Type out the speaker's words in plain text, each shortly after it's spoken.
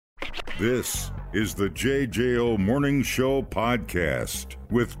This is the JJO Morning Show podcast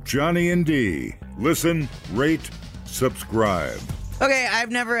with Johnny and D. Listen, rate, subscribe. Okay,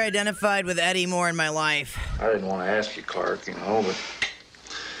 I've never identified with Eddie more in my life. I didn't want to ask you, Clark, but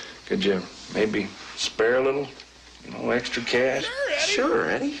could you maybe spare a little, extra cash? Sure,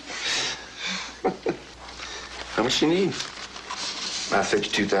 Eddie. How much you need? About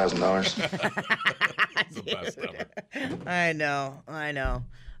 $52,000. That's the best ever. I know.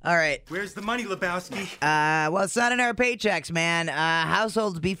 All right. Where's the money, Lebowski? Well, it's not in our paychecks, man.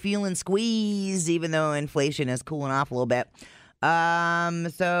 Households be feeling squeezed, even though inflation is cooling off a little bit.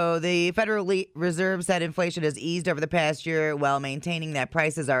 So the Federal Reserve said inflation has eased over the past year while maintaining that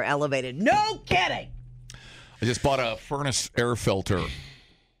prices are elevated. No kidding! I just bought a furnace air filter.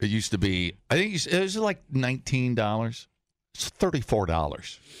 It used to be, I think it was like $19. It's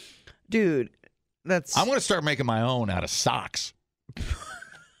 $34. Dude, that's... I'm going to start making my own out of socks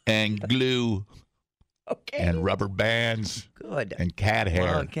and glue and rubber bands good. And cat hair.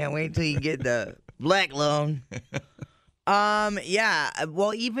 Well, can't wait till you get the black loan. Yeah,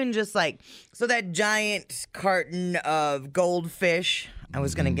 well, even just so that giant carton of goldfish, I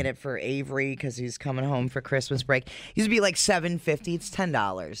was going to get it for Avery because he's coming home for Christmas break. It used to be like $7.50. It's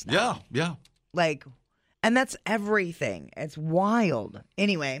 $10 now. Yeah. And that's everything. It's wild.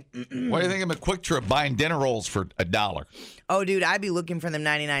 Anyway. What do you think of a Quick Trip buying dinner rolls for $1? Oh, dude, I'd be looking for them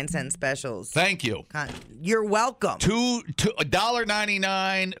 99-cent specials. Thank you. You're welcome.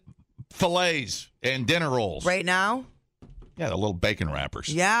 $1.99 fillets and dinner rolls. Right now? Yeah, the little bacon wrappers.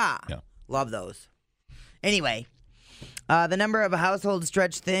 Yeah. Love those. Anyway, the number of households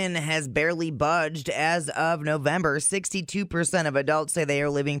stretched thin has barely budged as of November. 62% of adults say they are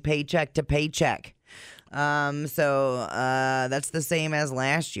living paycheck to paycheck. So that's the same as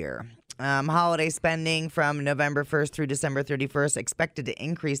last year. Holiday spending from November 1st through December 31st expected to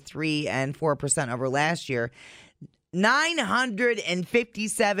increase 3% and 4% over last year.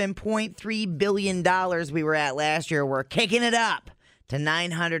 $957.3 billion we were at last year. We're kicking it up to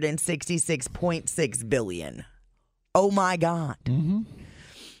 $966.6 billion. Oh, my God. Mm-hmm.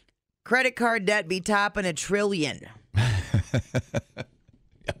 Credit card debt be topping $1 trillion.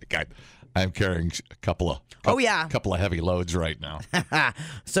 I'm carrying a couple of heavy loads right now.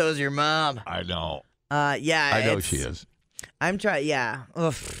 So is your mom. I know. Yeah. I know she is. I'm trying. Yeah.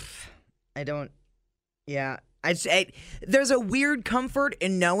 Oof. I don't. Yeah. There's a weird comfort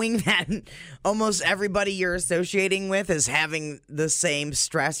in knowing that almost everybody you're associating with is having the same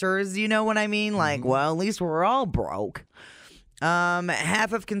stressors. You know what I mean? Like, well, at least we're all broke.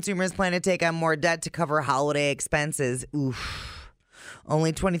 Half of consumers plan to take on more debt to cover holiday expenses. Oof.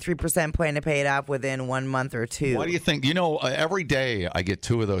 Only 23% plan to pay it off within 1 month or two. What do you think? Every day I get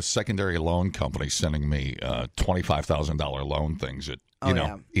two of those secondary loan companies sending me $25,000 loan things at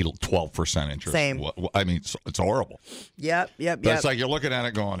 12% interest. Same. I mean, it's horrible. Yep. But it's like you're looking at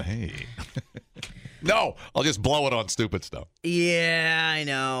it going, hey. No, I'll just blow it on stupid stuff. Yeah, I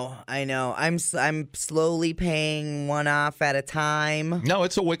know. I'm slowly paying one off at a time. No,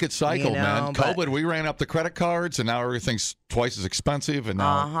 it's a wicked cycle, man. COVID, we ran up the credit cards, and now everything's twice as expensive, and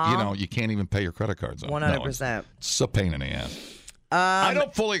now you can't even pay your credit cards off. 100%. It's a pain in the ass. I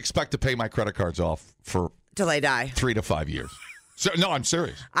don't fully expect to pay my credit cards off for till I die. 3 to 5 years. So, no, I'm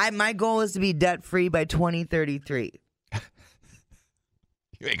serious. My goal is to be debt free by 2033.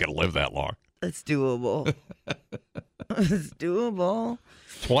 You ain't gonna live that long. It's doable. It's doable.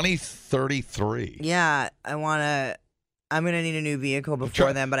 2033. Yeah, I'm going to need a new vehicle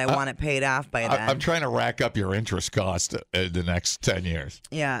before then, but I want it paid off by then. I'm trying to rack up your interest cost in the next 10 years.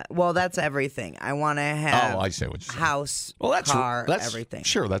 Yeah, well, that's everything. I want to have I see what you're saying. House, car, everything.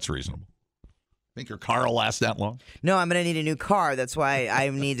 Sure, that's reasonable. Think your car will last that long? No, I'm going to need a new car. That's why I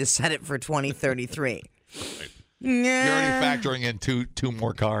need to set it for 2033. Right. Yeah. You're already factoring in two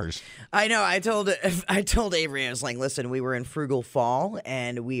more cars. I know. I told Avery, I was like, listen, we were in frugal fall,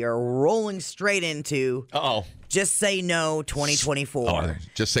 and we are rolling straight into just say no 2024.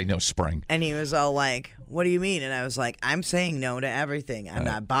 Just say no spring. And he was all like, what do you mean? And I was like, I'm saying no to everything. I'm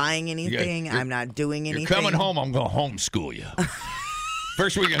not buying anything. I'm not doing anything. You're coming home, I'm going to homeschool you.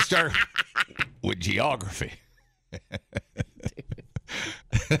 First, we're going to start with geography.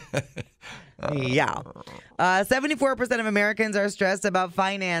 Yeah. 74% of Americans are stressed about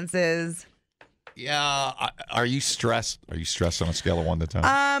finances. Yeah. Are you stressed? Are you stressed on a scale of 1 to 10?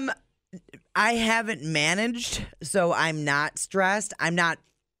 I haven't managed, so I'm not stressed. I'm not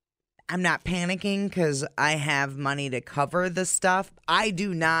panicking because I have money to cover the stuff. I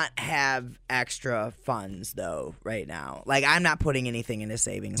do not have extra funds, though, right now. Like, I'm not putting anything into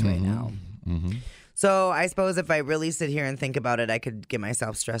savings right now. Mm-hmm. So I suppose if I really sit here and think about it, I could get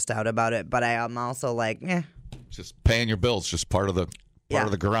myself stressed out about it. But I'm also like, Just paying your bills, just part of the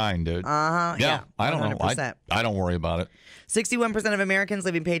grind, dude. Yeah. I don't know. 100%. I don't worry about it. 61% of Americans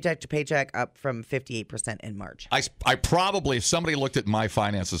living paycheck to paycheck, up from 58% in March. I probably, if somebody looked at my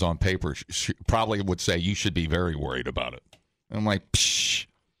finances on paper, probably would say you should be very worried about it. I'm like, psh.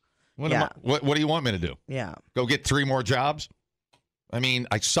 What do you want me to do? Yeah. Go get 3 more jobs? I mean,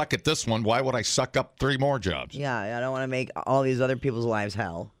 I suck at this one. Why would I suck up 3 more jobs? Yeah, I don't want to make all these other people's lives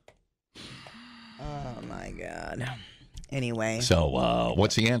hell. Oh, my God. Anyway. So,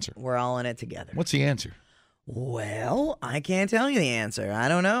 what's the answer? We're all in it together. What's the answer? Well, I can't tell you the answer. I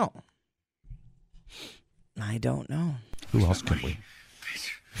don't know. Who else can we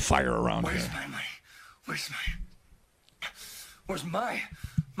fire around Where's here? my money? Where's my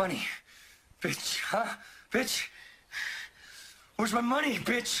money? Bitch, huh? Bitch? Where's my money,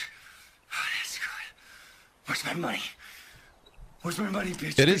 bitch? Oh, that's good. Where's my money? Where's my money,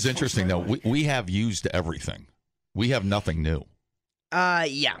 bitch? It is Bitch, interesting, though. We have used everything. We have nothing new.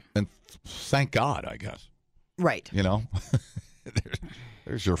 Yeah. And thank God, I guess. Right. You know?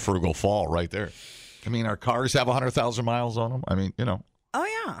 There's your frugal fall right there. I mean, our cars have 100,000 miles on them. I mean, you know. Oh,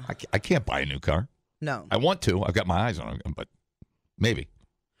 yeah. I can't buy a new car. No. I want to. I've got my eyes on them, but maybe.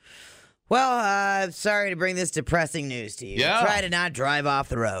 Well, sorry to bring this depressing news to you. Yeah. Try to not drive off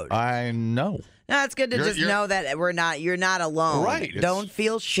the road. I know. No, it's good to just know that you're not alone. Right. Don't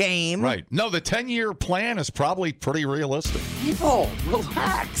feel shame. Right. No, the 10-year plan is probably pretty realistic. People,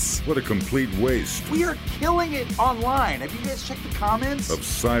 relax. What a complete waste We are killing it online. Have you guys checked the comments? of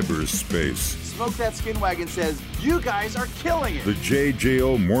cyberspace. Smoke That Skin Wagon says, you guys are killing it. The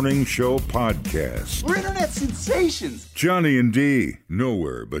JJO Morning Show Podcast. We're internet sensations. Johnny and D,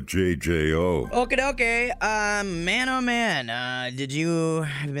 nowhere but JJO. Okay. Man, oh man. Have you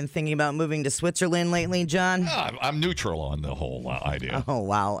been thinking about moving to Switzerland lately, John? I'm neutral on the whole idea. Oh,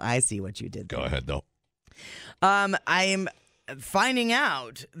 wow. I see what you did there. Go ahead, though. I'm finding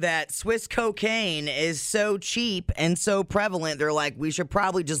out that Swiss cocaine is so cheap and so prevalent, they're like, we should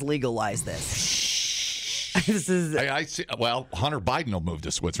probably just legalize this. This is. I see. Well, Hunter Biden will move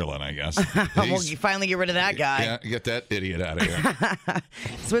to Switzerland, I guess. Well, you finally get rid of that guy. Yeah, get that idiot out of here.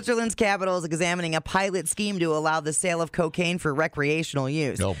 Switzerland's capital is examining a pilot scheme to allow the sale of cocaine for recreational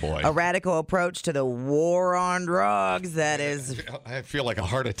use. Oh, boy. A radical approach to the war on drugs that is. I feel like a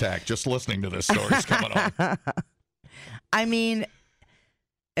heart attack just listening to this story is coming on. I mean,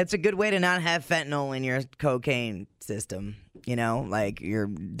 it's a good way to not have fentanyl in your cocaine system, you know, like your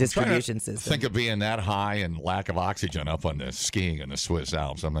distribution system. Think of being that high and lack of oxygen up on the skiing in the Swiss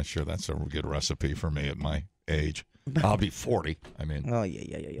Alps. I'm not sure that's a good recipe for me at my age. I'll be 40. I mean, Oh,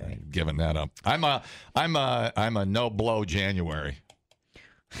 yeah. giving that up. I'm a no blow January.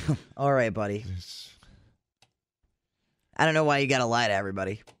 All right, buddy. I don't know why you got to lie to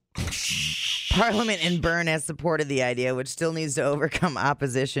everybody. Parliament in Bern has supported the idea, which still needs to overcome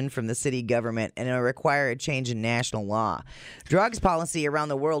opposition from the city government, and it'll require a change in national law. Drugs policy around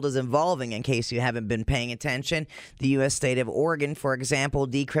the world is evolving, in case you haven't been paying attention. The U.S. state of Oregon, for example,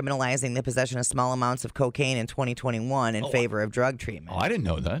 decriminalizing the possession of small amounts of cocaine in 2021 in favor of drug treatment. Oh, I didn't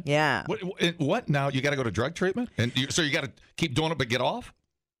know that. Yeah. What? Now you got to go to drug treatment? So you got to keep doing it but get off?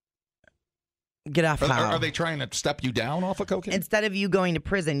 Get off how? Are they trying to step you down off of cocaine? Instead of you going to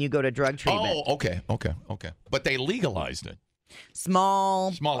prison, you go to drug treatment. Oh, okay. But they legalized it.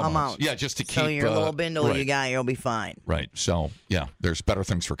 Small amounts. amounts. Yeah, just to keep... So your little bindle right. you got, you'll be fine. Right. So, yeah, there's better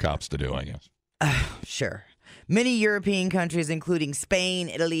things for cops to do, I guess. Sure. Many European countries, including Spain,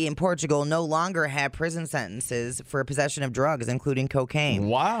 Italy, and Portugal, no longer have prison sentences for possession of drugs, including cocaine.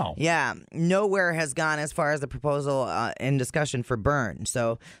 Wow. Yeah. Nowhere has gone as far as the proposal in discussion for Bern.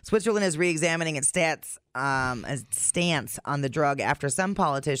 So Switzerland is re-examining its stance on the drug after some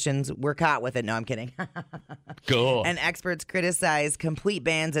politicians were caught with it. No, I'm kidding. Cool. And experts criticize complete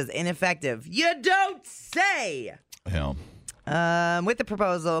bans as ineffective. You don't say! Yeah. With the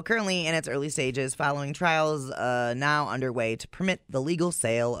proposal currently in its early stages, following trials now underway to permit the legal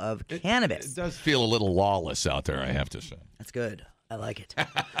sale of cannabis. It does feel a little lawless out there, I have to say. That's good. I like it.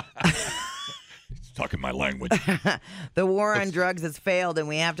 It's talking my language. The war on drugs has failed, and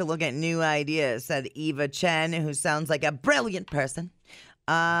we have to look at new ideas, said Eva Chen, who sounds like a brilliant person.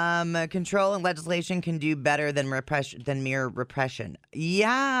 Control and legislation can do better than mere repression.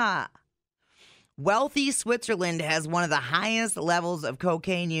 Yeah. Wealthy Switzerland has one of the highest levels of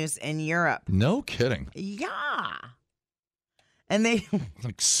cocaine use in Europe. No kidding. Yeah. And they...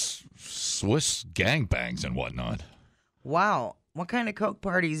 Like Swiss gangbangs and whatnot. Wow. What kind of coke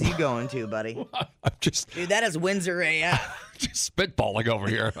parties you going to, buddy? I'm just... Dude, that is Windsor AF. Just spitballing over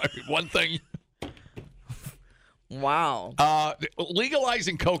here. I mean, one thing... Wow.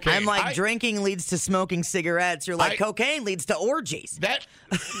 Legalizing cocaine. I'm like, drinking leads to smoking cigarettes. You're like, cocaine leads to orgies. That.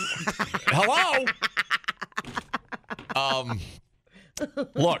 Hello.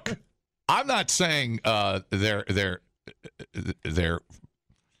 Look, I'm not saying they're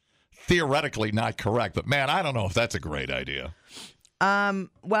theoretically not correct, but man, I don't know if that's a great idea.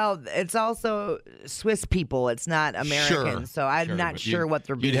 Well, it's also Swiss people. It's not American, so I'm not sure what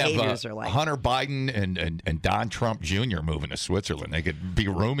their behaviors are like. Hunter Biden and Don Trump Jr. moving to Switzerland. They could be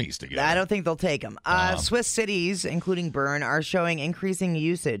roomies together. I don't think they'll take them. Swiss cities, including Bern, are showing increasing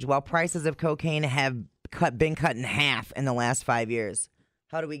usage, while prices of cocaine have been cut in half in the last 5 years.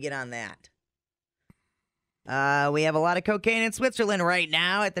 How do we get on that? We have a lot of cocaine in Switzerland right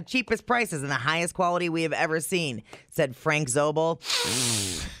now at the cheapest prices and the highest quality we have ever seen, said Frank Zobel.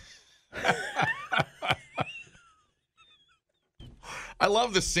 I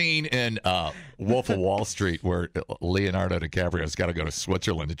love the scene in Wolf of Wall Street where Leonardo DiCaprio's got to go to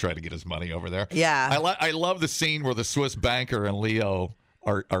Switzerland to try to get his money over there. Yeah. I love the scene where the Swiss banker and Leo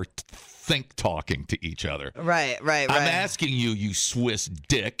are think-talking to each other. Right. I'm asking you, you Swiss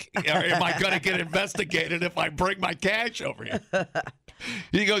dick, am I going to get investigated if I bring my cash over here?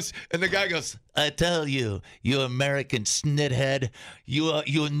 He goes, and the guy goes, I tell you, you American snithead,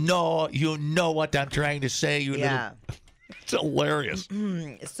 you know what I'm trying to say. Yeah. It's hilarious.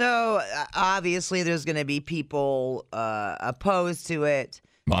 So, obviously, there's going to be people opposed to it.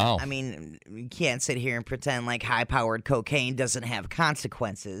 Wow. I mean, you can't sit here and pretend like high-powered cocaine doesn't have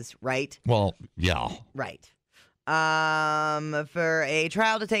consequences, right? Well, yeah. Right. For a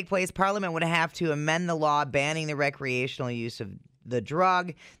trial to take place, Parliament would have to amend the law banning the recreational use of the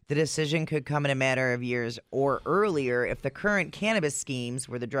drug. The decision could come in a matter of years or earlier if the current cannabis schemes,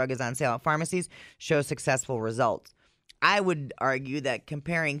 where the drug is on sale at pharmacies, show successful results. I would argue that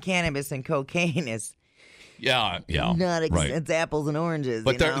comparing cannabis and cocaine is... Yeah. Not right. It's apples and oranges.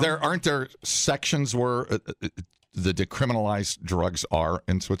 But there aren't there sections where the decriminalized drugs are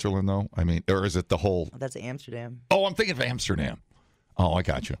in Switzerland, though? I mean, or is it the whole? That's Amsterdam. Oh, I'm thinking of Amsterdam. Oh, I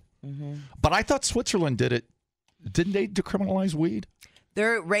got you. Mm-hmm. But I thought Switzerland did it. Didn't they decriminalize weed?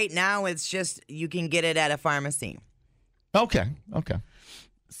 Right now, it's just you can get it at a pharmacy. Okay.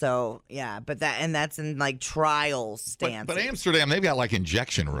 So, yeah, but that's in like trial stance. But Amsterdam, they've got like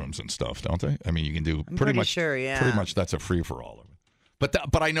injection rooms and stuff, don't they? I mean, you can do pretty much. Sure, yeah. Pretty much, that's a free for all of it.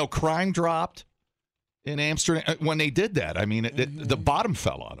 But I know crime dropped in Amsterdam when they did that. I mean, the bottom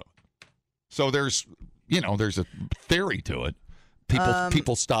fell out of it. So there's a theory to it.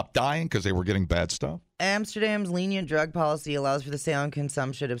 People stopped dying because they were getting bad stuff. Amsterdam's lenient drug policy allows for the sale and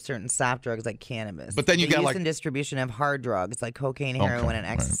consumption of certain soft drugs like cannabis. But then you the got use and distribution of hard drugs like cocaine, heroin, and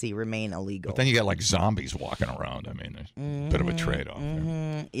ecstasy remain illegal. But then you got like zombies walking around. I mean, there's a bit of a trade-off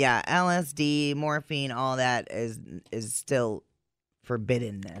there. Yeah, LSD, morphine, all that is still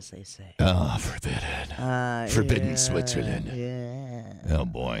forbidden, as they say. Oh, forbidden. Forbidden Switzerland. Yeah. Oh,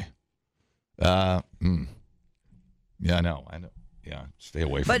 boy. Yeah, I know. Yeah, stay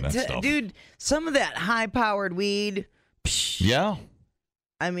away from that stuff. Dude, some of that high-powered weed. Psh, yeah.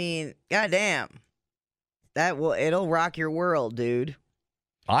 I mean, goddamn. It'll rock your world, dude.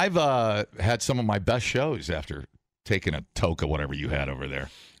 I've had some of my best shows after taking a toke of whatever you had over there.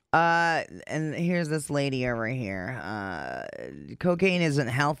 And here's this lady over here. Cocaine isn't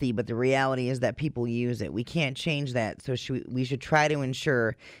healthy, but the reality is that people use it. We can't change that, so we should try to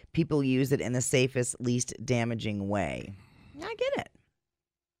ensure people use it in the safest, least damaging way. I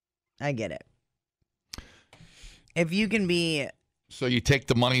get it. If you can be... So you take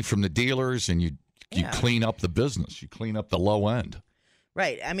the money from the dealers and you clean up the business. You clean up the low end.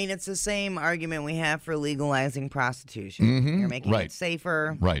 Right. I mean, it's the same argument we have for legalizing prostitution. Mm-hmm. You're making it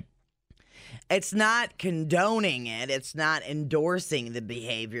safer. Right. It's not condoning it. It's not endorsing the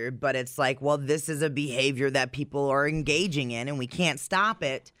behavior, but it's like, well, this is a behavior that people are engaging in and we can't stop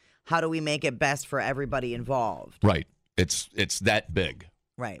it. How do we make it best for everybody involved? Right. It's that big.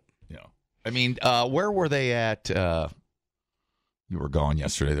 Right. Yeah. I mean, where were they at? You were gone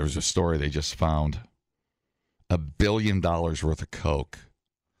yesterday. There was a story they just found. $1 billion worth of coke.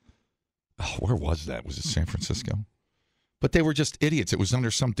 Oh, where was that? Was it San Francisco? But they were just idiots. It was under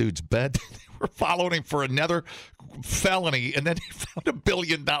some dude's bed. They were following him for another felony, and then he found $1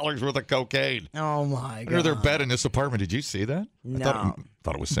 billion worth of cocaine. Oh, my God. Under their bed in this apartment. Did you see that? No. I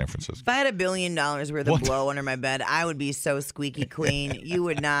thought it was San Francisco. If I had $1 billion worth of blow under my bed, I would be so squeaky clean. You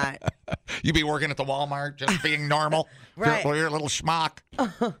would not. You'd be working at the Walmart, just being normal. Right. You're a little schmuck.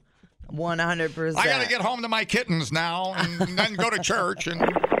 100%. I got to get home to my kittens now and then go to church. And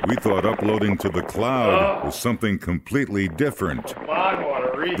We thought uploading to the cloud was something completely different. Come on,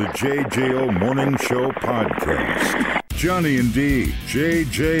 water, The JJO Morning Show Podcast. Johnny and D,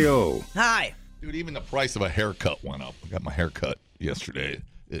 JJO. Hi. Dude, even the price of a haircut went up. I got my haircut yesterday.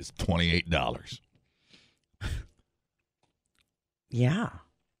 It's $28. Yeah.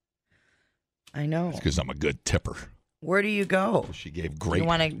 I know. It's because I'm a good tipper. Where do you go? She gave great.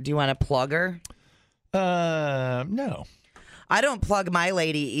 Do you want to plug her? No. I don't plug my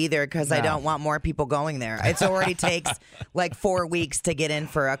lady either because I don't want more people going there. It already takes like 4 weeks to get in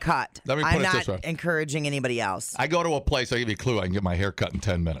for a cut. Let me put I'm it not this way. encouraging anybody else. I go to a place, I'll give you a clue, I can get my hair cut in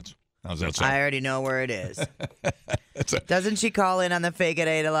 10 minutes. How's that sound? I already know where it is. Doesn't she call in on the Fake It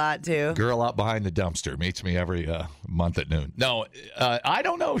 8 a lot too? Girl out behind the dumpster meets me every month at noon. No, I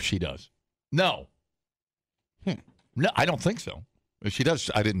don't know if she does. No. No, I don't think so. If she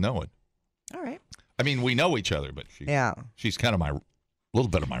does, I didn't know it. All right. I mean, we know each other, but she's kind of a little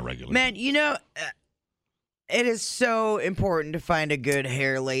bit of my regular. Man, you know, it is so important to find a good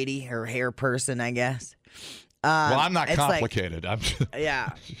hair lady or hair person, I guess. Well, I'm not complicated.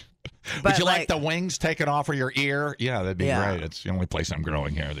 Yeah. Would you like the wings taken off of your ear? Yeah, that'd be great. It's the only place I'm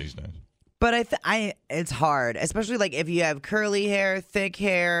growing hair these days. But it's hard, especially like if you have curly hair, thick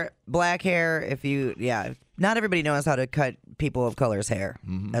hair, black hair. Not everybody knows how to cut people of color's hair.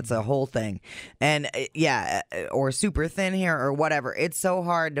 Mm-hmm. That's a whole thing. And or super thin hair or whatever. It's so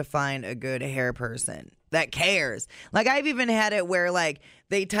hard to find a good hair person that cares. Like I've even had it where like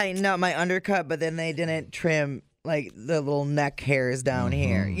they tightened up my undercut, but then they didn't trim like the little neck hairs down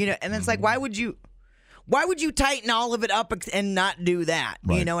here. You know, and it's like, why would you tighten all of it up and not do that?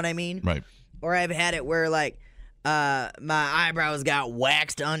 Right. You know what I mean? Right. Or I've had it where like my eyebrows got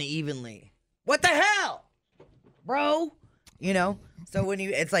waxed unevenly. What the hell, bro? You know. So when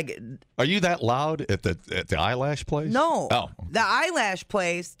it's like, are you that loud at the eyelash place? No. Oh. The eyelash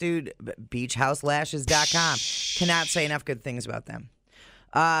place, dude. Beachhouselashes.com. Cannot say enough good things about them.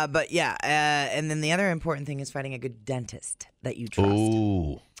 But yeah, and then the other important thing is finding a good dentist that you trust.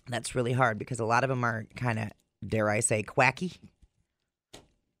 Ooh. That's really hard because a lot of them are kind of, dare I say, quacky.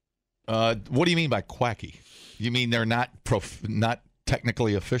 What do you mean by quacky? You mean they're not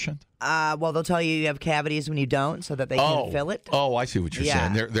technically efficient? Well, they'll tell you have cavities when you don't, so that they can fill it. Oh, I see what you're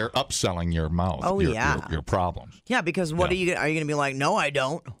saying. They're upselling your mouth. Oh, your problems. Yeah, because are you going to be like? No, I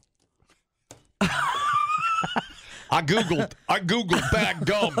don't. I googled bad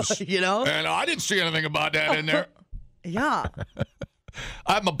gums. You know, and I didn't see anything about that in there. Yeah.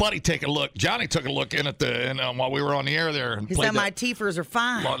 I had my buddy take a look. Johnny took a look in at while we were on the air there. And he said my teethers are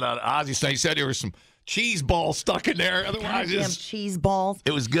fine. Well, Ozzy said he said there was some cheese balls stuck in there. Otherwise, damn cheese balls.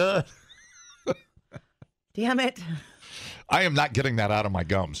 It was good. Damn it. I am not getting that out of my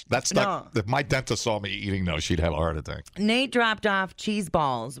gums. That's not. If my dentist saw me eating those, she'd have a heart attack. Nate dropped off cheese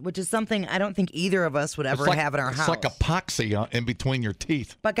balls, which is something I don't think either of us would ever have in our house. It's like epoxy in between your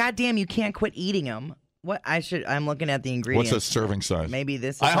teeth. But goddamn, you can't quit eating them. I'm looking at the ingredients. What's a serving size? Maybe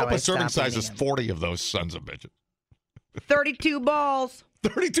this is I hope a serving size is 40 of those sons of bitches. 32 balls.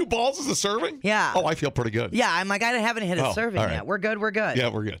 32 balls is a serving? Yeah. Oh, I feel pretty good. Yeah, I'm like, I haven't hit a serving yet. We're good. Yeah,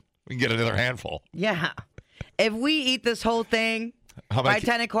 we're good. We can get another handful. Yeah. If we eat this whole thing by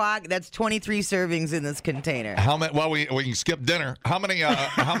 10 o'clock, that's 23 servings in this container. How many? Well, we can skip dinner. How many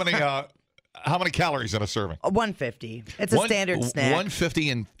calories in a serving? 150. It's a standard snack. 150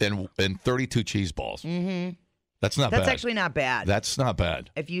 and 32 cheese balls. Mm-hmm. That's not bad. That's actually not bad. That's not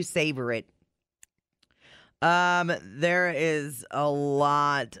bad. If you savor it. There is a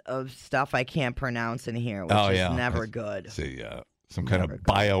lot of stuff I can't pronounce in here, which is never good. See, some kind of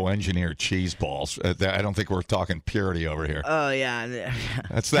bioengineered cheese balls. I don't think we're talking purity over here. Oh, yeah.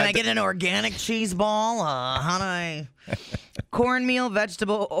 Can I get an organic cheese ball? How do I? Cornmeal,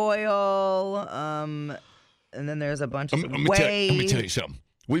 vegetable oil, and then there's a bunch of whey. Let me tell you something.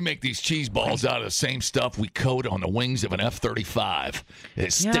 We make these cheese balls out of the same stuff we coat on the wings of an F-35.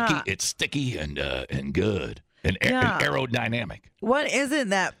 It's sticky and good and aerodynamic. What is it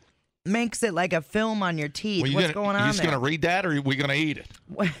that makes it like a film on your teeth? What's going on there? You just going to read that, or are we going to eat it?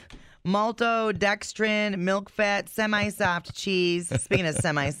 Maltodextrin, milk fat, semi-soft cheese. Speaking of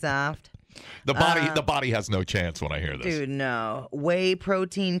semi-soft. The body has no chance when I hear this. Dude, no. Whey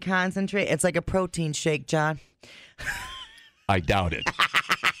protein concentrate. It's like a protein shake, John. I doubt it.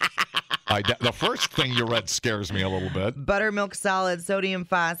 The first thing you read scares me a little bit. Buttermilk solid, sodium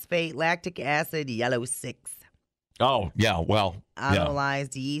phosphate, lactic acid, yellow 6. Oh, yeah, well.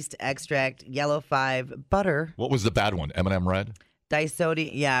 Autolyzed yeast extract, yellow 5, butter. What was the bad one? M&M Red?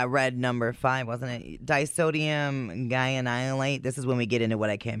 Disodium, red number 5, wasn't it? Disodium guanylate. This is when we get into what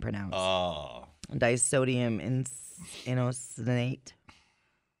I can't pronounce. Oh. Disodium inositate.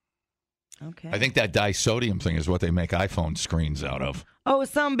 Okay. I think that disodium thing is what they make iPhone screens out of. Oh,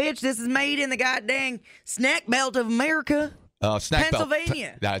 some bitch, this is made in the goddamn snack belt of America. Snack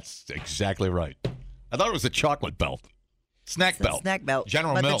Pennsylvania. Belt. That's exactly right. I thought it was the chocolate belt. Snack belt. Snack belt.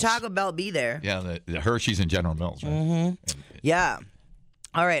 General but Mills. the chocolate belt be there. Yeah, the Hershey's and General Mills. Right? Mm-hmm. Yeah.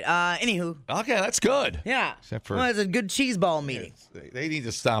 All right. Anywho. Okay, that's good. Yeah. Except for well, it's a good cheese ball meeting. They need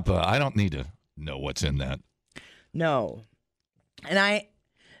to stop. I don't need to know what's in that. No. And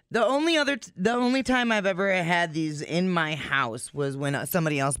the only time I've ever had these in my house was when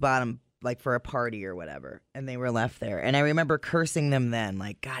somebody else bought them, like for a party or whatever, and they were left there. And I remember cursing them then,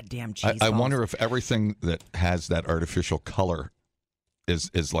 like, goddamn cheese I balls. wonder if everything that has that artificial color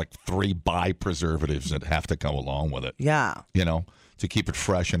is like 3 preservatives that have to go along with it. Yeah. You know, to keep it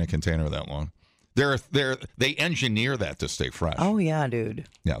fresh in a container that long. They engineer that to stay fresh. Oh yeah, dude.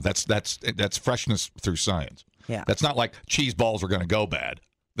 Yeah, that's freshness through science. Yeah. That's not like cheese balls are going to go bad.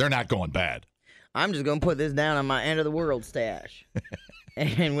 They're not going bad. I'm just gonna put this down on my end of the world stash.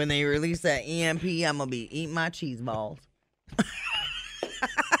 And when they release that EMP, I'm gonna be eating my cheese balls.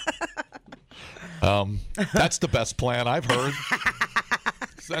 That's the best plan I've heard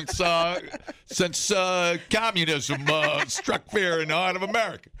since communism struck fear in the heart of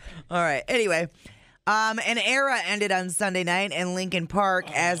America. All right. Anyway, an era ended on Sunday night in Lincoln Park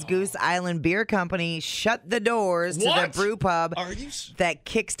as Goose Island Beer Company shut the doors to the brew pub that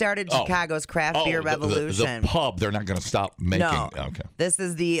kickstarted Chicago's craft beer revolution. The pub, they're not going to stop making. No. Okay. This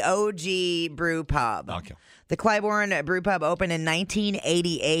is the OG brew pub. Okay. The Clybourne Brew Pub opened in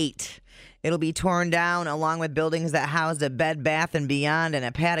 1988. It'll be torn down along with buildings that housed a Bed Bath & Beyond and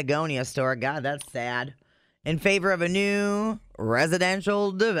a Patagonia store. God, that's sad. In favor of a new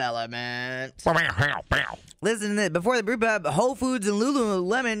residential development. Listen to this. Before the brew pub, Whole Foods and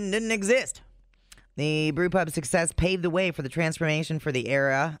Lululemon didn't exist. The brew pub's success paved the way for the transformation for the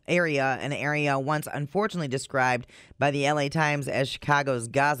area, an area once unfortunately described by the LA Times as Chicago's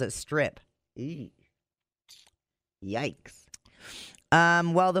Gaza Strip. Eek. Yikes.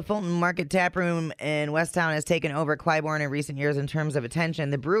 While the Fulton Market Tap Room in Westtown has taken over Clybourne in recent years in terms of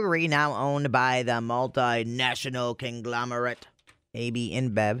attention, the brewery, now owned by the multinational conglomerate AB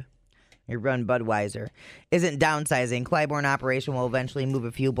InBev, run Budweiser, isn't downsizing. Clybourne operation will eventually move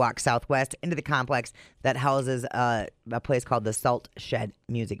a few blocks southwest into the complex that houses a place called the Salt Shed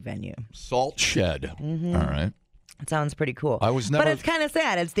Music Venue. Salt Shed. Mm-hmm. All right. It sounds pretty cool. But it's kind of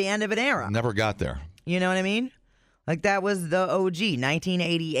sad. It's the end of an era. Never got there. You know what I mean? Like, that was the OG,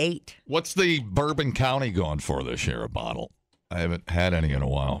 1988. What's the Bourbon County going for this year, a bottle? I haven't had any in a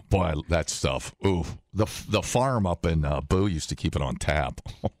while. Boy, that stuff. Ooh, the farm up in Boo used to keep it on tap.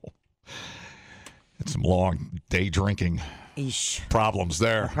 It's some long day drinking problems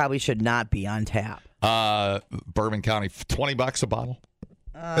there. Probably should not be on tap. Bourbon County, $20 a bottle.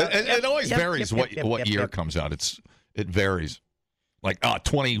 It always varies what year it comes out. It varies. Like,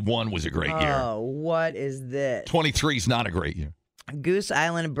 21 was a great year. Oh, what is this? 23 is not a great year. Goose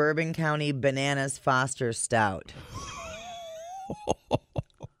Island Bourbon County Bananas Foster Stout.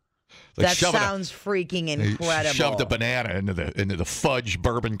 That sounds freaking incredible. Shoved a banana into the fudge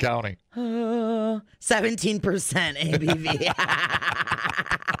Bourbon County. 17% ABV.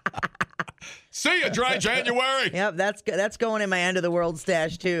 See you, dry January. Yep, that's going in my end of the world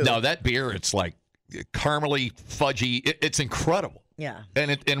stash too. No, that beer, it's like caramely, fudgy. It's incredible. Yeah,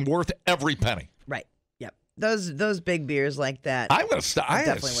 and worth every penny. Right. Yep. Those big beers like that. I'm gonna stop. I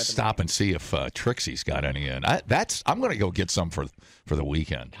gotta stop and see if Trixie's got any in. I'm gonna go get some for the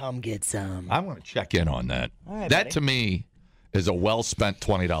weekend. Come get some. I'm gonna check in on that. All right, that buddy. to me is a well spent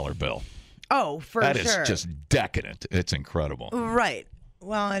 $20 bill. Oh, for sure. That is just decadent. It's incredible. Right.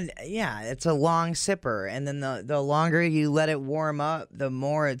 Well, and yeah, it's a long sipper, and then the longer you let it warm up, the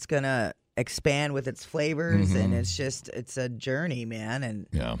more it's gonna expand with its flavors, and it's a journey, man. And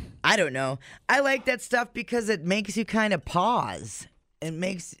yeah, I don't know. I like that stuff because it makes you kind of pause.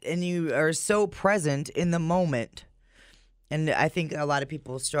 And you are so present in the moment. And I think a lot of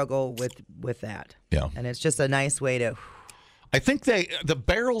people struggle with that. Yeah. And it's just a nice way to. I think the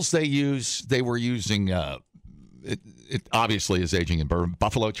barrels they were using. It obviously is aging in bourbon.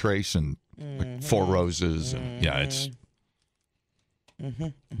 Buffalo Trace and Four Roses, and yeah, it's.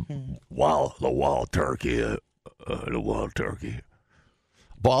 Wow, the wild turkey, the wild turkey.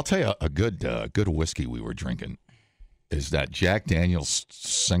 Well, I'll tell you a good whiskey we were drinking is that Jack Daniel's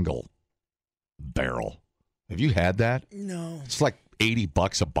single barrel. Have you had that? No. It's like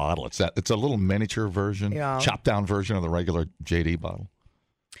 $80 a bottle. It's a little miniature version, chopped down version of the regular JD bottle.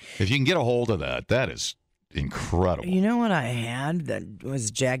 If you can get a hold of that is incredible. You know what I had that was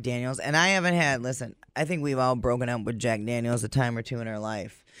Jack Daniel's, and I haven't had. Listen, I think we've all broken up with Jack Daniel's a time or two in our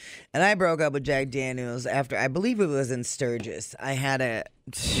life. And I broke up with Jack Daniels after, I believe it was in Sturgis. I had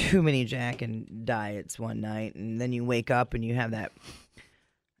too many Jack and diets one night, and then you wake up and you have that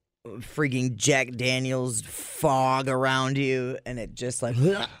freaking Jack Daniels fog around you, and it just like,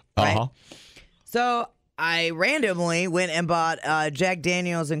 right? So I randomly went and bought Jack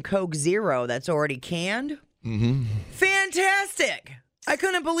Daniels and Coke Zero that's already canned. Mm-hmm. Fantastic! I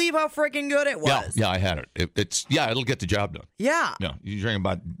couldn't believe how freaking good it was. Yeah, I had it. It'll get the job done. Yeah. Yeah, you drink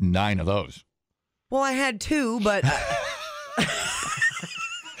about 9 of those. Well, I had 2, but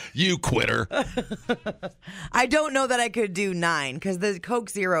you quitter. I don't know that I could do 9 because the Coke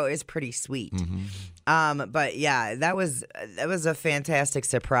Zero is pretty sweet. Mm-hmm. But yeah, that was a fantastic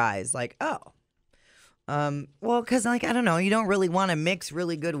surprise. Like, well, because like I don't know, you don't really want to mix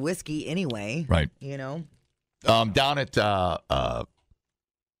really good whiskey anyway, right? You know, down at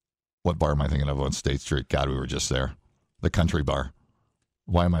what bar am I thinking of on State Street? God, we were just there, the Country Bar.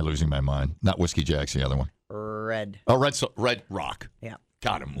 Why am I losing my mind? Not Whiskey Jack's, the other one. Red. Oh, Red Rock. Yeah.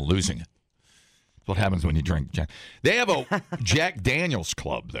 God, I'm losing it. That's what happens when you drink Jack. They have a Jack Daniels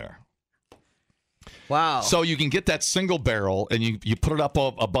Club there. Wow. So you can get that single barrel, and you put it up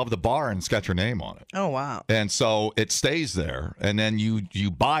above the bar, and it's got your name on it. Oh, wow. And so it stays there, and then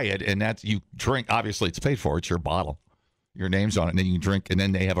you buy it, and you drink. Obviously, it's paid for. It's your bottle. Your name's on it, and then you drink, and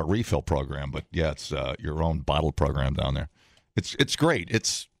then they have a refill program. But, yeah, it's your own bottle program down there. It's great.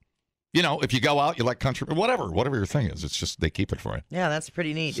 It's, if you go out, you like country, whatever your thing is. It's just they keep it for you. Yeah, that's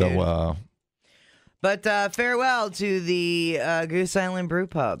pretty neat, so, dude. But farewell to the Goose Island Brew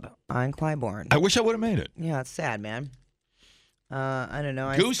Pub on Clybourne. I wish I would have made it. Yeah, it's sad, man. I don't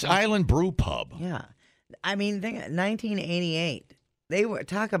know. Goose Island Brew Pub. Yeah. I mean, 1988. They were,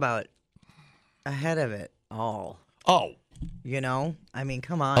 talk about ahead of it all. Oh. I mean,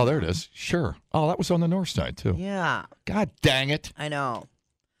 come on. Oh, there it is. Sure. Oh, that was on the north side, too. Yeah. God dang it. I know.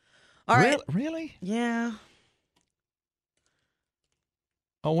 All right. Really? Yeah.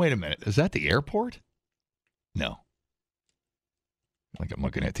 Oh, wait a minute. Is that the airport? No. Like I'm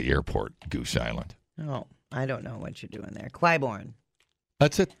looking at the airport, Goose Island. Oh, I don't know what you're doing there. Clybourne.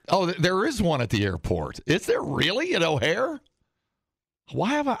 That's it. Oh, there is one at the airport. Is there really at O'Hare? Why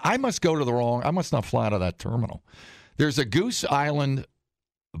have I must go to I must not fly out of that terminal. There's a Goose Island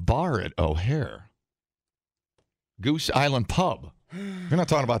bar at O'Hare. Goose Island Pub. You're not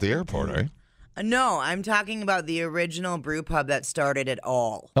talking about the airport, are you? No, I'm talking about the original brew pub that started it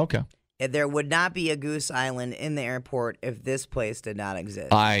all. Okay. There would not be a Goose Island in the airport if this place did not exist.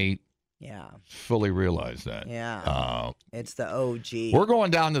 I fully realize that. Yeah. It's the OG. We're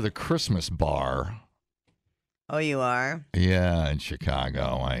going down to the Christmas bar. Oh, you are? Yeah, in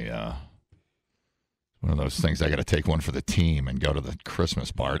Chicago. One of those things, I got to take one for the team and go to the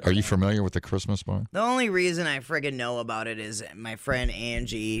Christmas bar. Are you familiar with the Christmas bar? The only reason I friggin' know about it is my friend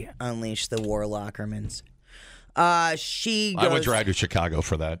Angie unleashed the Warlockermans. She goes... I would drive to Chicago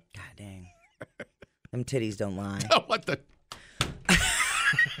for that. God dang. Them titties don't lie. What the...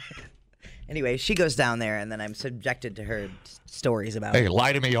 Anyway, she goes down there, and then I'm subjected to her stories about it. Hey,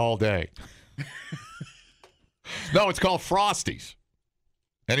 lie to me all day. No, it's called Frosties.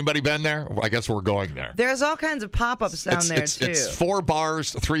 Anybody been there? I guess we're going there. There's all kinds of pop-ups down there, too. It's 4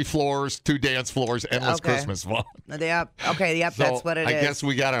 bars, 3 floors, 2 dance floors, endless Christmas fun. Yep. Okay, yep, so that's what it is. I guess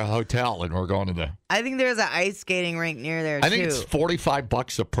we got a hotel, and we're going to the... I think there's an ice skating rink near there, too. I think it's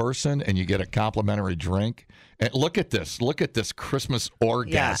 $45 a person, and you get a complimentary drink. And look at this Christmas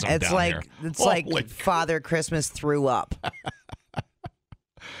orgasm it's down like, here. It's like Father Christmas threw up.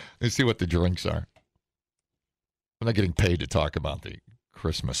 Let's see what the drinks are. I'm not getting paid to talk about the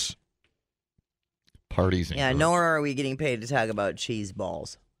Christmas parties. Nor are we getting paid to talk about cheese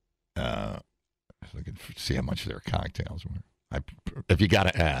balls. Looking to see how much their cocktails were. If you got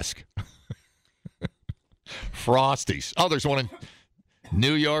to ask. Frosties. Oh, there's one in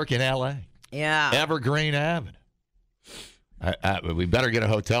New York and L.A. Yeah. Evergreen Avenue. We better get a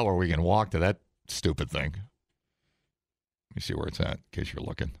hotel where we can walk to that stupid thing. Let me see where it's at, in case you're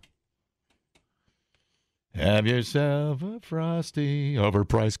looking. Have yourself a frosty,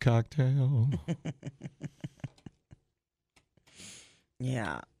 overpriced cocktail.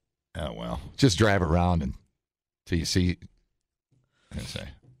 Yeah. Oh, well. Just drive around until you see.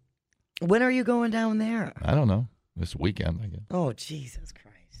 When are you going down there? I don't know. This weekend, I guess. Oh, Jesus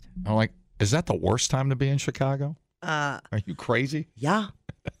Christ. I'm like, is that the worst time to be in Chicago? Are you crazy? Yeah.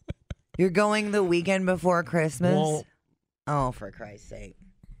 You're going the weekend before Christmas? Well, oh, for Christ's sake.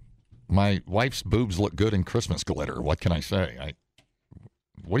 My wife's boobs look good in Christmas glitter. What can I say?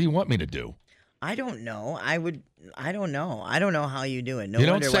 What do you want me to do? I don't know. I don't know. I don't know how you do it. No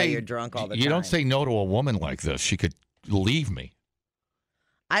wonder why you're drunk all the time. You don't say no to a woman like this. She could leave me.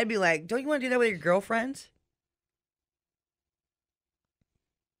 I'd be like, don't you want to do that with your girlfriends?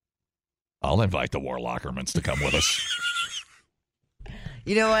 I'll invite the Warlockermans to come with us.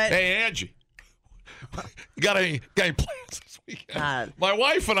 You know what? Hey, Angie. Got any plans this weekend? My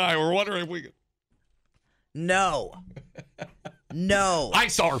wife and I were wondering if we could. No. No. I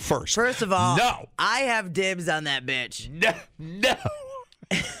saw her first. First of all, no. I have dibs on that bitch. No.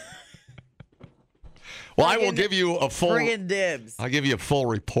 Well, I will give you a full. Friggin' dibs. I'll give you a full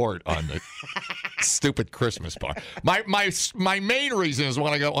report on the stupid Christmas bar. My main reason is I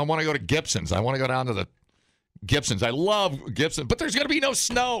want to go to Gibson's. I want to go down to the Gibson's. I love Gibson, but there's going to be no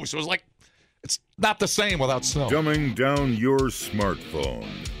snow, so it's not the same without snow. Dumbing down your smartphone.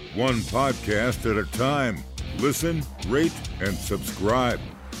 One podcast at a time. Listen, rate, and subscribe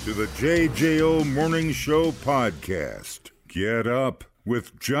to the JJO Morning Show podcast. Get up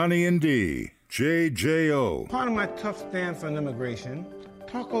with Johnny and D. JJO. Part of my tough stance on immigration,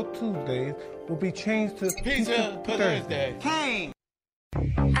 Taco Tuesdays will be changed to Pizza Thursday. Hey!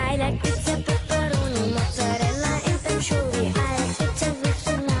 I like pizza, pepperoni, mozzarella, and anchovy. I like pizza with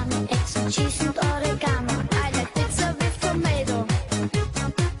salami, extra cheese, and oregano. I like pizza with tomato.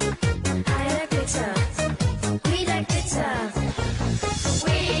 I like pizza. We like pizza.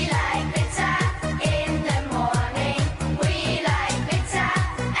 We like pizza in the morning. We like pizza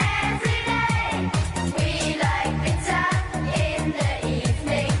every day. We like pizza in the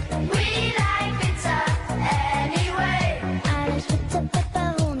evening. We like pizza anyway. I like pizza,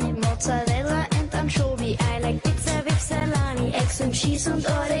 pepperoni, mozzarella, and anchovy. I like pizza with salami, eggs and cheese and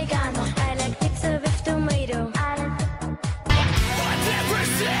oregano. I like pizza with tomato. I've never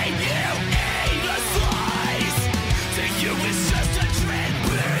seen you eat a slice. To you it's just a treat.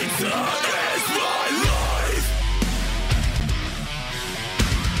 Pizza is my life.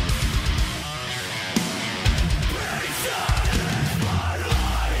 Pizza is my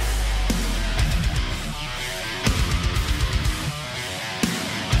life.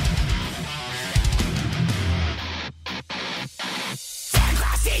 Ten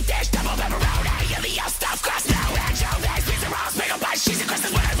classy dish, double pepperoni, and the stuffed crust, no anchovies, pizza rolls, bagel bites, cheesy crust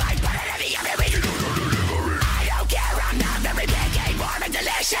is what I like, but it any every week. I don't care, I'm not very picky, warm and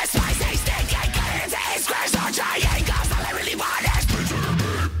delicious, spicy, stinky, cut it into 8 squares or triangles, all I really want is pizza to me.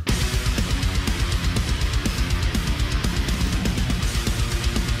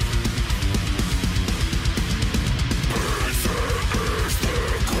 Pizza is the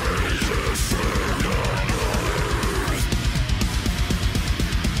craziest thing on earth.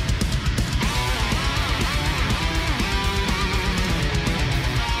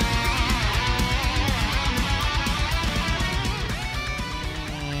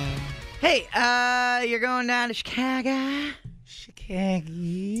 Hey, you're going down to Chicago?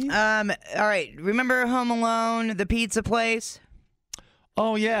 All right. Remember Home Alone, the pizza place?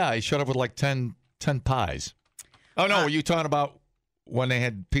 Oh, yeah. He showed up with like 10 pies. Oh, no. Were you talking about when they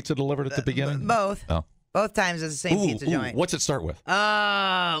had pizza delivered at the beginning? Both. Oh. Both times it's the same pizza joint. What's it start with?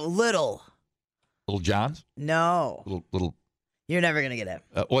 Little. Little John's? No. Little. You're never going to get it.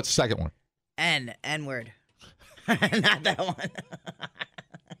 What's the second one? N-word. Not that one.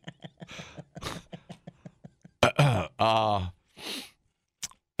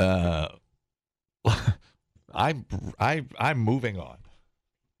 I'm moving on.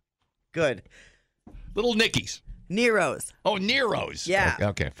 Good. Little Nicky's. Nero's. Oh, Nero's. Yeah.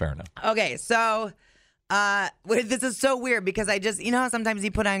 Okay, fair enough. Okay, so this is so weird because I just, you know how sometimes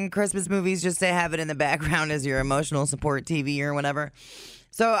you put on Christmas movies just to have it in the background as your emotional support TV or whatever?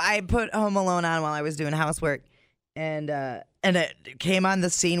 So I put Home Alone on while I was doing housework, and it came on the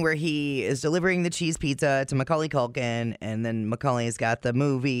scene where he is delivering the cheese pizza to Macaulay Culkin, and then Macaulay's got the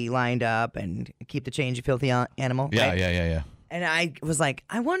movie lined up and Keep the Change, You Filthy Animal. Yeah, right? yeah. And I was like,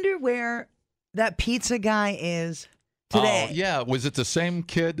 I wonder where that pizza guy is today. Oh, yeah. Was it the same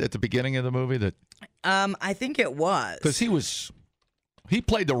kid at the beginning of the movie that? I think it was. Because he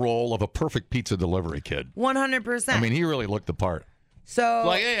played the role of a perfect pizza delivery kid. 100%. I mean, he really looked the part. So,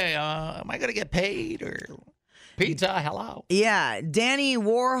 like, hey, am I going to get paid or pizza? Hello. Yeah, Danny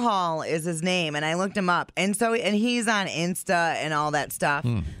Warhol is his name, and I looked him up, and he's on Insta and all that stuff.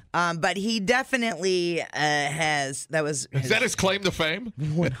 But he definitely has. Is that his claim to fame?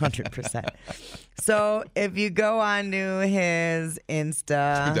 100%. So if you go on to his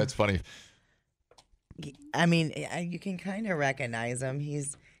Insta, that's funny. I mean, you can kind of recognize him.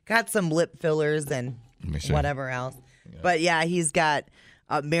 He's got some lip fillers and whatever else. Yeah. But yeah, he's got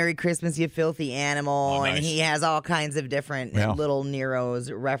Merry Christmas, You Filthy Animal. Oh, nice. And he has all kinds of different little Nero's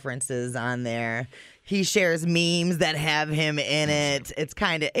references on there. He shares memes that have him in it. It's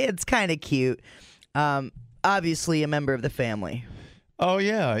kind of cute. Obviously a member of the family. Oh,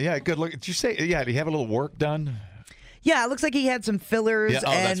 yeah. Good look. Did you say, did he have a little work done? Yeah, it looks like he had some fillers that's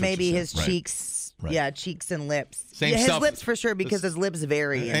and what maybe you his said. Right. cheeks. Right. Yeah, cheeks and lips. Same his stuff. lips for sure because his lips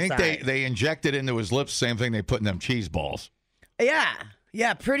vary I think inside. they injected into his lips same thing they put in them cheese balls.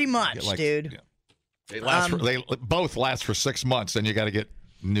 Yeah, pretty much, dude. Yeah. They both last for 6 months, and you got to get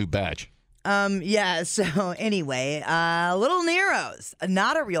a new batch. Yeah, so anyway, Little Nero's,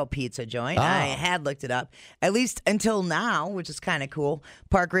 not a real pizza joint. I had looked it up, at least until now, which is kind of cool.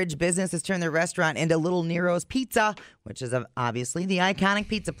 Park Ridge Business has turned their restaurant into Little Nero's Pizza, which is obviously the iconic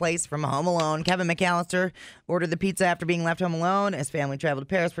pizza place from Home Alone. Kevin McAllister ordered the pizza after being left home alone. His family traveled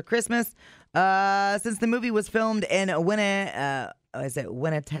to Paris for Christmas. Since the movie was filmed in Winnetka?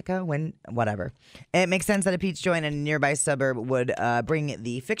 Whatever. It makes sense that a pizza joint in a nearby suburb would bring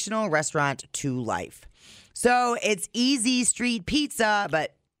the fictional restaurant to life. So it's Easy Street Pizza,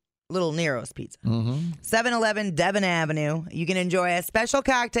 but Little Nero's Pizza. 7-Eleven, Devon Avenue. You can enjoy a special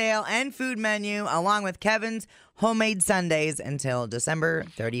cocktail and food menu along with Kevin's homemade sundaes until December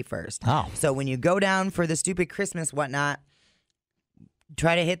 31st. Oh. So when you go down for the stupid Christmas whatnot,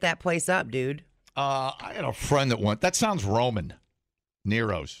 try to hit that place up, dude. I had a friend that went. That sounds Roman.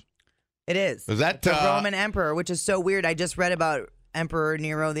 Nero's. It is. Is that the Roman emperor, which is so weird. I just read about Emperor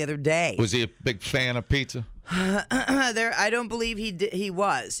Nero the other day. Was he a big fan of pizza? I don't believe he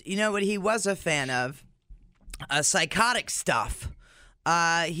was. You know what he was a fan of? Psychotic stuff.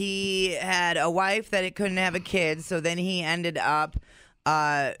 He had a wife that couldn't have a kid, so then he ended up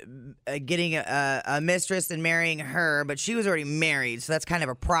getting a mistress and marrying her, but she was already married, so that's kind of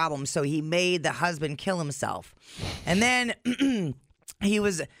a problem. So he made the husband kill himself. And then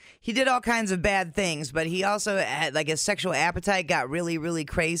he did all kinds of bad things, but he also had, like, his sexual appetite got really, really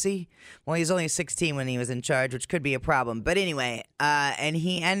crazy. Well, he was only 16 when he was in charge, which could be a problem. But anyway, and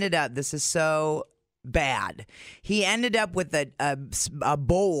he ended up, this is so bad, he ended up with a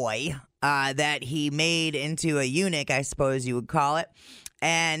boy that he made into a eunuch, I suppose you would call it,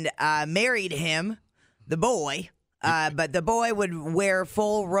 and married him, the boy, but the boy would wear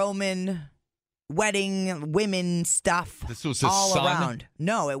full Roman wedding women stuff. This was his all son? around.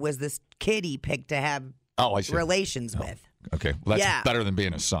 No, it was this kid he picked to have I see. relations with. Okay, well, that's better than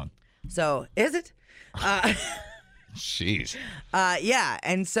being his son. So, is it? Jeez. Yeah,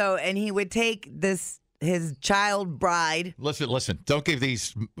 and he would take his child bride. Listen. Don't give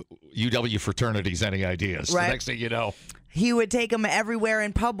these UW fraternities any ideas. Right. The next thing you know, He would take him everywhere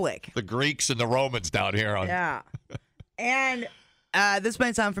in public. the Greeks and the Romans down here. Yeah. And this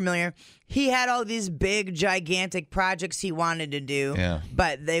might sound familiar. He had all these big, gigantic projects he wanted to do,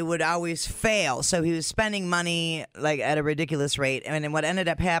 but they would always fail. So he was spending money like at a ridiculous rate. And then what ended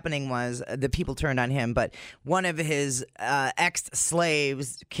up happening was the people turned on him, but one of his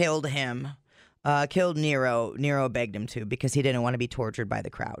ex-slaves killed him, killed Nero. Nero begged him to because he didn't want to be tortured by the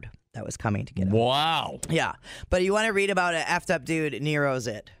crowd that was coming to get him. Wow. Yeah. But you want to read about an effed up dude, Nero's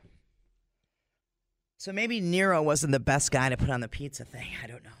it. So maybe Nero wasn't the best guy to put on the pizza thing. I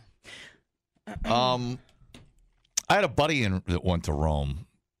don't know. I had a buddy that went to Rome.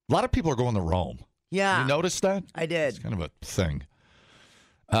 A lot of people are going to Rome. Yeah. You noticed that? I did. It's kind of a thing.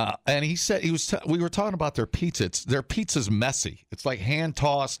 And he said we were talking about their pizza. Their pizza's messy. It's like hand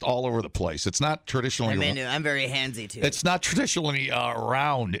tossed all over the place. It's not traditionally. I mean, I'm very handsy too. It's not traditionally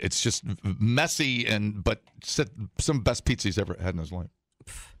round. It's just messy but some best pizza he's ever had in his life.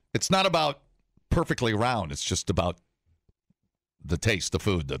 It's not about perfectly round. It's just about the taste, the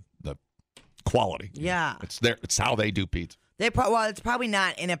food, the quality. Yeah. It's how they do pizza. It's probably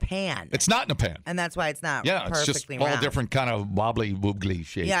not in a pan. It's not in a pan. And that's why it's not it's just perfectly all round. different kind of wobbly, wobbly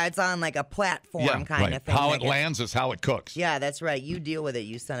shapes. Yeah, it's on like a platform kind of thing. How it lands is how it cooks. Yeah, that's right. You deal with it,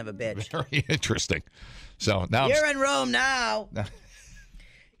 you son of a bitch. Very interesting. So now You're in Rome now.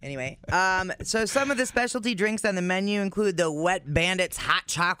 Anyway, so some of the specialty drinks on the menu include the Wet Bandits hot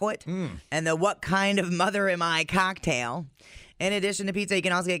chocolate and the What Kind of Mother Am I cocktail. In addition to pizza, you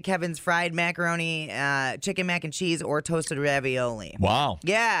can also get Kevin's fried macaroni, chicken mac and cheese, or toasted ravioli. Wow.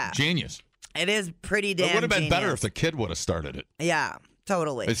 Yeah. Genius. It is pretty damn It would have been better genius. if the kid would have started it. Yeah,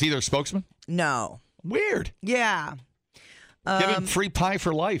 totally. Is he their spokesman? No. Weird. Yeah. Give him free pie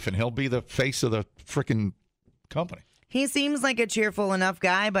for life, and he'll be the face of the freaking company. He seems like a cheerful enough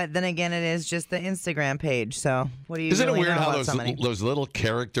guy, but then again, it is just the Instagram page. So what do you Isn't really it weird know how about somebody? those little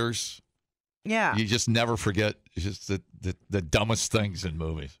characters, Yeah. you just never forget? It's just the dumbest things in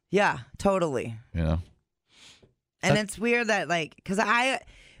movies. Yeah, totally. You know? And it's weird that, like, because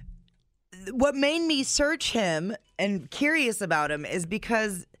what made me search him and curious about him is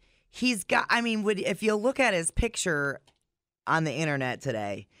because he's got, if you look at his picture on the internet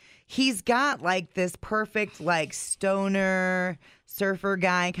today, he's got like this perfect like stoner surfer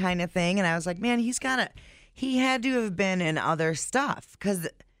guy kind of thing, and I was like, man, he had to have been in other stuff because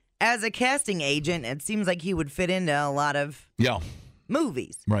as a casting agent, it seems like he would fit into a lot of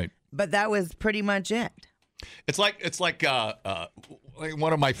movies, right? But that was pretty much it. It's like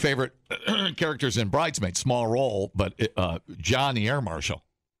one of my favorite characters in Bridesmaids, small role, but John the air marshal.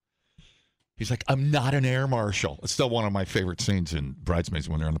 He's like, I'm not an air marshal. It's still one of my favorite scenes in Bridesmaids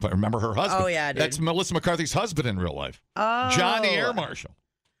when they're on the plane. Remember her husband? Oh, yeah, dude. That's Melissa McCarthy's husband in real life. Oh. John the air marshal.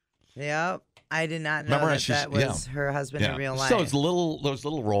 Yep. I did not know that was her husband in real life. So those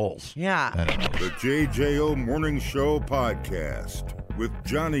little roles. Yeah. The JJO Morning Show podcast with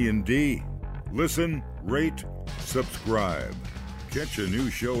Johnny and D. Listen, rate, subscribe. Catch a new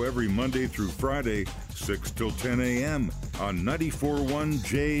show every Monday through Friday, 6 till 10 a.m. on 94.1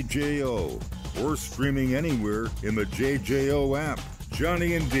 JJO or streaming anywhere in the JJO app.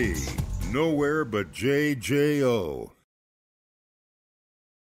 Johnny and D, nowhere but JJO.